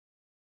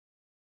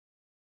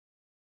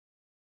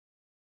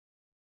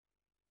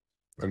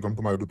Welcome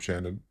to my YouTube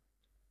channel.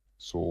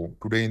 So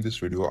today in this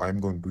video, I'm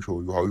going to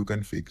show you how you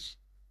can fix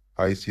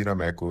High Sierra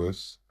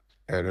macOS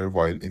error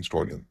while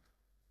installing.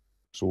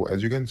 So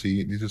as you can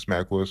see, this is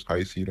macOS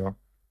High Sierra,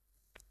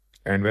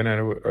 and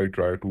whenever I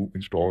try to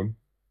install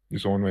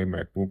this on my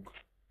MacBook,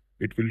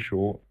 it will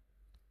show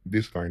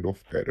this kind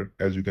of error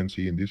as you can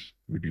see in this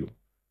video.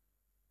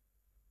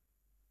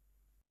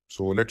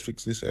 So let's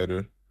fix this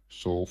error.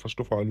 So first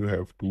of all, you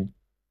have to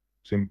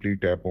simply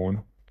tap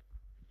on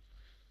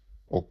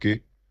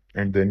OK,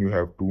 and then you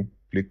have to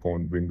click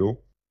on Window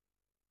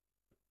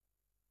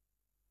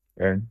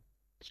and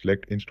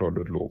select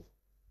Installer Log.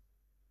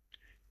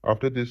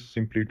 After this,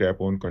 simply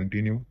tap on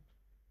Continue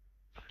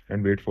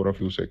and wait for a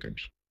few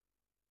seconds.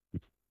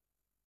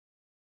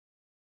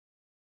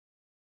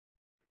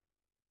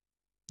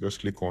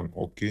 Just click on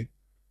OK,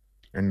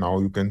 and now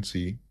you can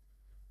see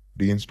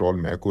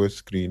Reinstall macOS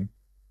screen.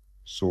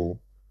 So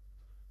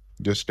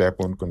just tap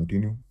on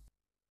Continue,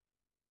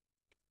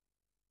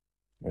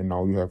 and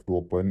now you have to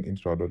open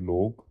Installer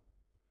Log,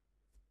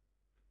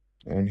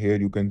 and here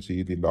you can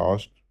see the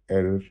last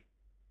error.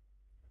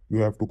 You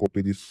have to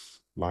copy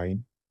this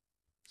line.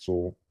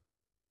 So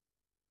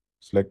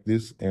select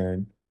this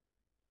and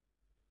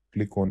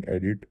click on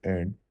Edit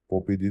and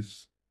copy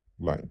this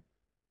line.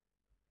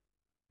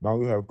 Now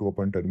you have to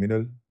open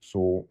Terminal.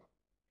 So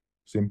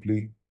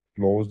simply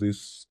close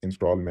this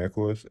install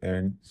macOS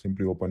and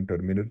simply open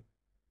Terminal.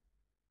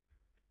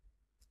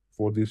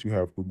 For this, you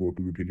have to go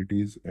to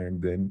Utilities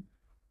and then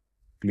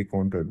click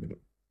on Terminal.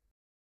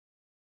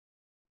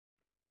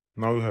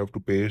 Now you have to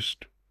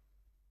paste.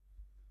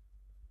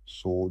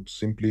 So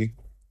simply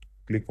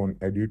click on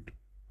Edit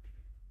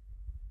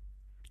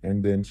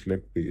and then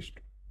select Paste.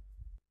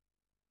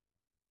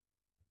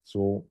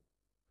 So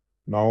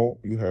now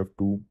you have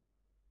to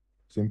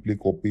simply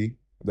copy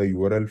the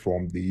URL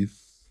from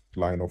this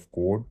line of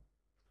code.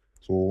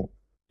 So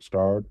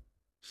start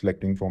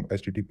selecting from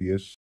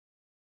HTTPS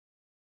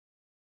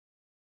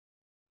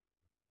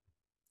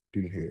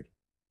till here.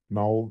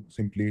 Now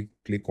simply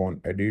click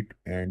on Edit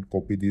and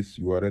copy this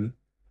URL.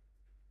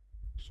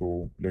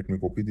 So let me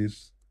copy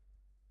this.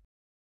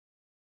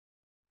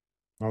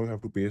 Now you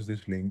have to paste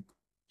this link.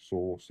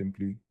 So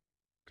simply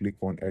click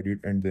on Edit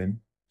and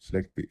then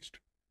select Paste.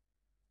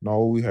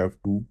 Now we have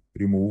to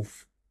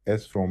remove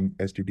S from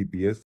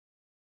HTTPS.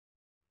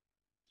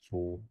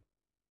 So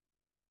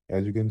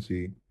as you can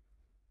see,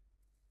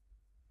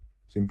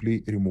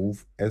 simply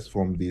remove S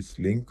from this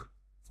link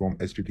from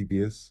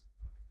HTTPS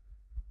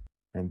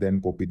and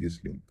then copy this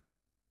link.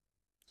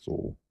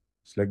 So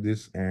select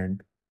this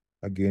and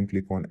again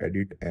click on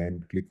Edit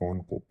and click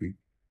on Copy.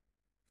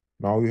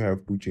 Now you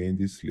have to change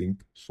this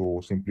link.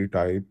 So simply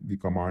type the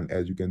command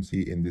as you can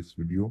see in this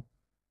video.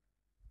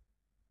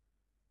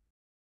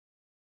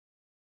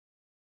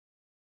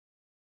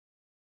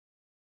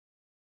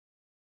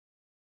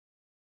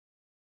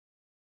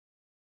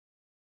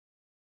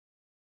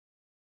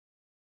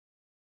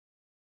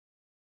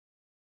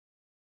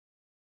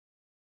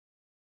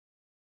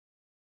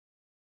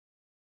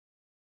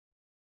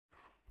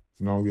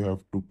 Now you have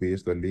to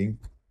paste the link.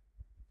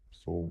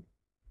 So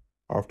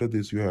after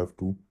this, you have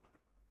to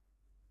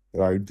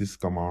write this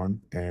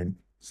command and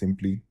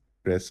simply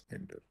press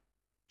enter.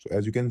 So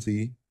as you can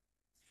see,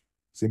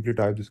 simply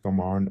type this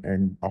command,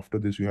 and after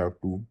this you have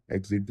to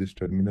exit this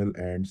terminal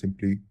and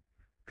simply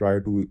try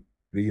to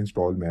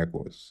reinstall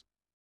macOS.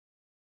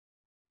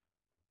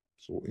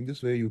 So in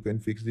this way you can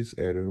fix this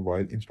error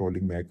while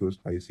installing macOS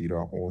High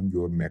Sierra on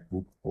your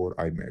MacBook or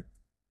iMac.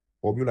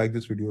 Hope you like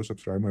this video.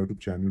 Subscribe my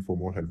YouTube channel for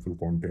more helpful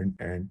content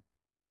and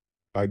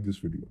like this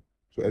video.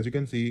 So as you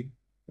can see,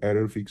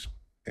 error fixed,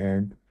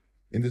 and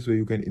in this way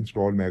you can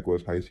install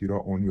macOS High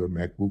Sierra on your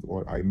MacBook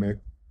or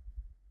iMac.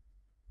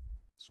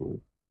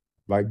 So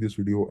like this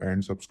video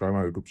and subscribe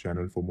my YouTube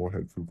channel for more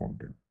helpful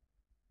content.